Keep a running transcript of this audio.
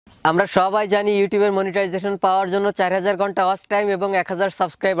আমরা সবাই জানি ইউটিউবের মনিটাইজেশন পাওয়ার জন্য 4000 ঘন্টা ওয়াচ টাইম এবং 1000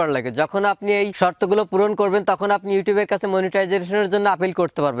 সাবস্ক্রাইবার লাগে। যখন আপনি এই শর্তগুলো পূরণ করবেন তখন আপনি ইউটিউবের কাছে মনিটাইজেশনের জন্য আপিল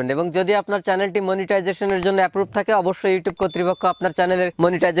করতে পারবেন এবং যদি আপনার চ্যানেলটি মনিটাইজেশনের জন্য অ্যাপ্রুভ থাকে অবশ্যই ইউটিউব কর্তৃপক্ষ আপনার চ্যানেলের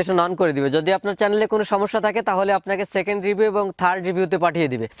মনিটাইজেশন অন করে দিবে। যদি আপনার চ্যানেলে কোনো সমস্যা থাকে তাহলে আপনাকে সেকেন্ড রিভিউ এবং থার্ড রিভিউতে পাঠিয়ে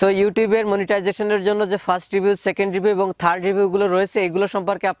দিবে। সো ইউটিউবের মনিটাইজেশনের জন্য যে ফার্স্ট রিভিউ, সেকেন্ড রিভিউ এবং থার্ড রিভিউগুলো রয়েছে এগুলো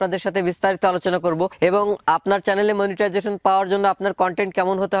সম্পর্কে আপনাদের সাথে বিস্তারিত আলোচনা করব এবং আপনার চ্যানেলে মনিটাইজেশন পাওয়ার জন্য আপনার কন্টেন্ট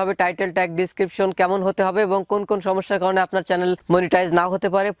কেমন হতে হবে, টাইটেল ট্যাগ ডেসক্রিপশন কেমন হতে হবে এবং কোন কোন সমস্যার কারণে আপনার চ্যানেল মনিটাইজ না হতে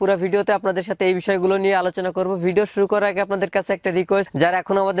পারে। পুরো ভিডিওতে আপনাদের সাথে এই বিষয়গুলো নিয়ে আলোচনা করব। ভিডিও শুরু করার আগে আপনাদের কাছে একটা রিকোয়েস্ট, যারা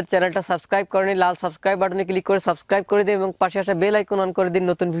এখনো আমাদের চ্যানেলটা সাবস্ক্রাইব করেনি লাল সাবস্ক্রাইব বাটনে ক্লিক করে সাবস্ক্রাইব করে দিন এবং পাশে আসা বেল আইকন অন করে দিন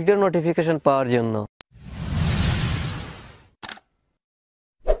নতুন ভিডিওর নোটিফিকেশন পাওয়ার জন্য।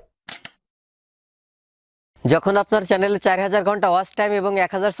 যখন আপনার চ্যানেলে 4000 ঘন্টা ওয়াচ টাইম এবং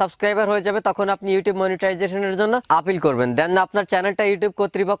 1000 সাবস্ক্রাইবার হয়ে যাবে তখন আপনি ইউটিউব মনিটাইজেশনের জন্য আপিল করবেন। দেন আপনার চ্যানেলটা ইউটিউব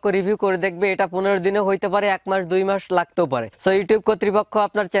কর্তৃপক্ষ রিভিউ করে দেখবে। এটা 15 দিনে হইতে পারে, 1 মাস 2 মাস লাগতেও পারে। সো ইউটিউব কর্তৃপক্ষ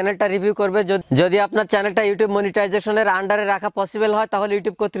আপনার চ্যানেলটা রিভিউ করবে। যদি আপনার চ্যানেলটা ইউটিউব মনিটাইজেশনের আন্ডারে রাখা পসিবল হয় তাহলে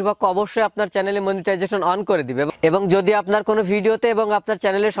ইউটিউব কর্তৃপক্ষ অবশ্যই আপনার চ্যানেলে মনিটাইজেশন অন করে দিবে এবং যদি আপনার কোনো ভিডিওতে এবং আপনার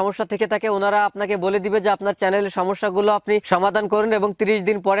চ্যানেলের সমস্যা থেকে থাকে ওনারা আপনাকে বলে দিবে যে আপনার চ্যানেলের সমস্যাগুলো আপনি সমাধান করুন এবং 30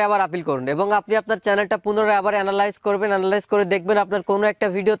 দিন পরে আবার আপিল করুন এবং আপনি আপনার চ্যানেলটা পুনরায় আবার অ্যানালাইজ করবেন। অ্যানালাইজ করে দেখবেন আপনার কোনো একটা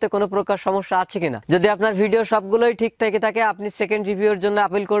ভিডিওতে কোনো প্রকার সমস্যা আছে কিনা। যদি আপনার ভিডিও সবগুলোই ঠিক থেকে থাকে আপনি সেকেন্ড রিভিউর জন্য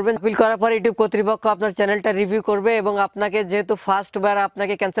আপিল করবেন। আপিল করার পর ইউটিউব কর্তৃপক্ষ আপনার চ্যানেলটা রিভিউ করবে এবং আপনাকে যেহেতু ফার্স্ট বার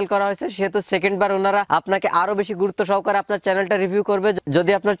আপনাকে ক্যান্সেল করা হয়েছে সেহেতু সেকেন্ড বার ওনারা আপনাকে আরো বেশি গুরুত্ব সহকারে আপনার চ্যানেলটা রিভিউ করবে।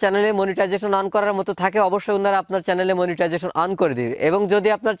 যদি আপনার চ্যানেলে মনিটাইজেশন অন করার মতো থাকে অবশ্যই ওনারা আপনার চ্যানেলে মনিটাইজেশন অন করে দিবে এবং যদি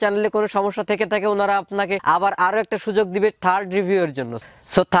আপনার চ্যানেলে কোনো সমস্যা থেকে থাকে ওনারা আপনাকে আবার আরো একটা সুযোগ দিবে থার্ড রিভিউর জন্য।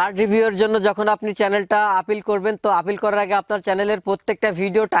 সো থার্ড রিভিউর জন্য যখন আপনি চ্যানেলটা আপিল করবেন তো আপিল করার আগে আপনার চ্যানেলের প্রত্যেকটা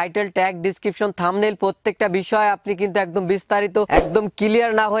video title tag description thumbnail প্রত্যেকটা বিষয় আপনি কিন্তু একদম বিস্তারিত একদম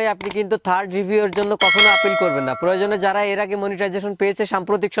ক্লিয়ার না হয়ে আপনি কিন্তু থার্ড রিভিউর জন্য কখনো আপিল করবেন না। প্রয়োজনে যারা এর আগে মনিটাইজেশন পেয়েছে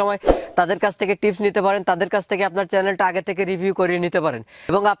সাম্প্রতিক সময় তাদের কাছ থেকে টিপস নিতে পারেন, তাদের কাছ থেকে আপনার চ্যানেলটা আগে থেকে রিভিউ করিয়ে নিতে পারেন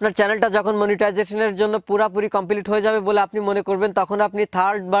এবং আপনার চ্যানেলটা যখন মনিটাইজেশনের জন্য পুরোপুরি কমপ্লিট হয়ে যাবে বলে আপনি মনে করবেন তখন আপনি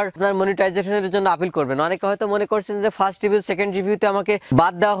থার্ড বার আপনার মনিটাইজেশনের জন্য আপিল করবেন। অনেকে হয়তো মনে করছেন যে ফার্স্ট রিভিউ সেকেন্ড রিভিউতে আমাকে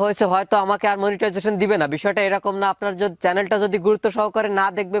বাদ দেওয়া হয়েছে, হয়তো আমাকে আর মনিটাইজেশন দিবে না। বিষয়টা এরকম না। আপনার যদি চ্যানেলটা যদি গুরুত্ব সহকারে না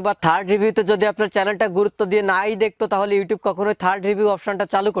দেখবে বা থার্ড রিভিউতে যদি আপনার চ্যানেলটা গুরুত্ব দিয়ে নাই দেখতো তাহলে ইউটিউব কখনোই থার্ড রিভিউ অপশনটা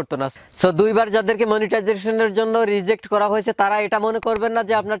চালু করতো না। সো দুইবার যাদেরকে মনিটাইজেশনের জন্য রিজেক্ট করা হয়েছে তারা এটা মনে করবেন না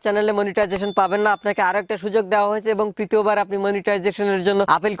যে আপনার চ্যানেলে মনিটাইজেশন পাবেন না। আপনাকে আরো একটা সুযোগ দেওয়া হয়েছে এবং তৃতীয়বার আপনি মনিটাইজেশনের জন্য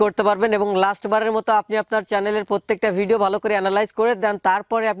আপিল করতে পারবেন এবং লাস্ট বারের মতো আপনি আপনার চ্যানেলের প্রত্যেকটা ভিডিও ভালো করে অ্যানালাইজ করে দেন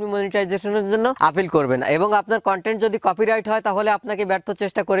তারপরে আপনি মনিটাইজেশনের জন্য আপিল করবেন এবং আপনার কন্টেন্ট যদি কপিরাইট হয় তাহলে আপনাকে ব্যর্থ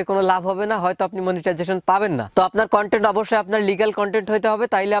চেষ্টা করে কোনো লাভ হবে না, হয়তো আপনি মনিটাইজেশন পাবেন না। তো আপনার কন্টেন্ট অবশ্যই আপনার লিগ্যাল কন্টেন্ট হইতে হবে,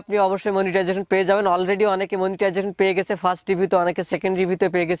 তাইলে আপনি অবশ্যই মনিটাইজেশন পেয়ে যাবেন। অলরেডি অনেকে মনিটাইজেশন পেয়ে গেছে ফার্স্ট রিভিউতে, অনেকে সেকেন্ড রিভিউতে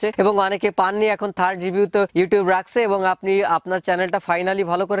পেয়ে গেছে এবং অনেকে পাননি, এখন থার্ড রিভিউতে ইউটিউব রাখছে এবং আপনি আপনার চ্যানেলটা ফাইনালি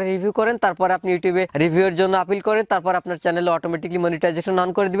ভালো করে রিভিউ করেন, তারপর আপনি ইউটিউবে রিভিউর জন্য আপিল করেন, তারপর আপনার চ্যানেলে অটোমেটিকলি মনিটাইজেশন অন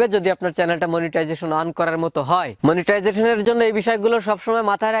করে দিবে যদি আপনার চ্যানেলটা মনিটাইজেশন অন করার মতো হয়। মনিটাইজেশনের জন্য এই বিষয়গুলো সবসময়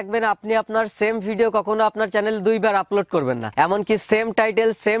মাথায় রাখবেন। আপনি আপনার সেম ভিডিও কখনো আপনার চ্যানেলে দুইবার আপলোড করবেন না, এমনকি সেম টাইটেল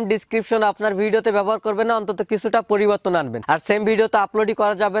সেম ডেসক্রিপশন আপনার ভিডিওতে ব্যবহার করবেন না, অন্তত কিছুটা পরিবর্তন আনবেন। আর সেম ভিডিও তো আপলোডই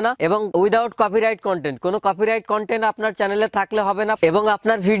করা যাবে না এবং উইদাউট কপিরাইট কন্টেন্ট, কোনো কপিরাইট কন্টেন্ট আপনার চ্যানেলে থাকলে হবে না এবং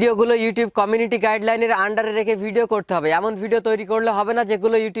আপনার ভিডিওগুলো ইউটিউব কমিউনিটি গাইডলাইনের আন্ডারে রেখে ভিডিও করতে হবে। এমন ভিডিও তৈরি করলে হবে না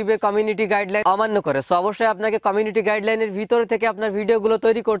যেগুলো ইউটিউবে কমিউনিটি গাইডলাইন অমান্য করে। সো অবশ্যই আপনাকে কমিউনিটি গাইডলাইনের ভিতরে থেকে আপনার ভিডিওগুলো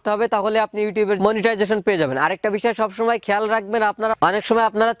তৈরি করতে হবে, তাহলে আপনি ইউটিউবের মনিটাইজেশন পেয়ে যাবেন। আরেকটা বিষয় সবসময় খেয়াল রাখবেন, আপনারা অনেক সময়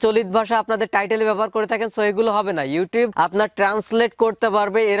আপনারা চলিত ভাষা আপনাদের টাইটেলে ব্যবহার করে থাকেন, সো এগুলো হবে না। ইউটিউব আপনার ট্রান্সলেট করতে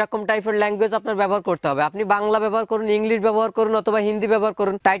পারবে এরকম টাইপের ল্যাঙ্গুয়েজ আপনার ব্যবহার করতে হবে। আপনি বাংলা ব্যবহার করুন, ইংলিশ ব্যবহার করুন অথবা হিন্দি ব্যবহার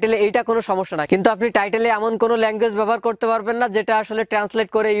করুন, টাইটেলে এইটা কোনো সমস্যা না, কিন্তু আপনি টাইটেলে এমন কোনো ল্যাঙ্গুয়েজ ব্যবহার করতে পারবেন না যেটা আসলে ট্রান্সলেট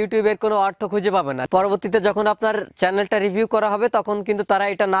করে ইউটিউবের কোনো অর্থ খুঁজে পাবে না। পরবর্তীতে যখন আপনার চ্যানেলটা রিভিউ করা হবে তখন কিন্তু তারা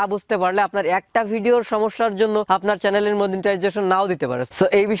এটা না বুঝতে পারলে আপনার একটা ভিডিওর সমস্যার জন্য আপনার চ্যানেলের মনিটাইজেশন নাও দিতে পারে। সো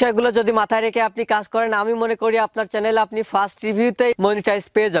এই বিষয়গুলো যদি মাথায় রেখে আপনি কাজ করেন আমি মনে করি আপনার চ্যানেলে আপনি ফার্স্ট রিভিউতেই মনিটাইজ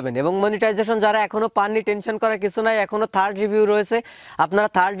পেয়ে যাবেন এবং মনিটাইজেশন যারা এখনো পাননি টেনশন করার কিছু নাই, এখনো থার্ড রিভিউ রয়েছে, আপনারা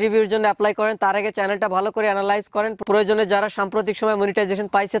থার্ড রিভিউর জন্য অ্যাপ্লাই করেন। তার আগে চ্যানেলটা ভালো করে অ্যানালাইজ করেন, প্রয়োজনে যারা সাম্প্রতিক সময় মনিটাইজেশন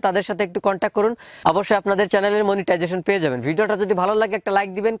পাইছে তাদের সাথে একটু কন্ট্যাক্ট করুন, অবশ্যই আপনাদের চ্যানেলের মনিটাইজেশন পেয়ে যাবেন। ভিডিওটা যদি ভালো লাগে একটা লাইক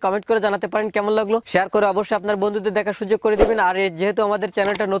দিবেন, কমেন্ট করে জানাতে পারেন কেমন লাগলো, শেয়ার করে অবশ্যই আপনার বন্ধুদের দেখার সুযোগ করে দিবেন। আর যেহেতু আমাদের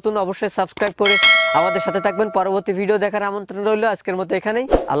চ্যানেলটা নতুন অবশ্যই সাবস্ক্রাইব করে আমাদের সাথে থাকবেন। পরবর্তী ভিডিও দেখার আমন্ত্রণ রইল। আজকের মতো এখানেই,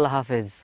 আল্লাহ হাফেজ।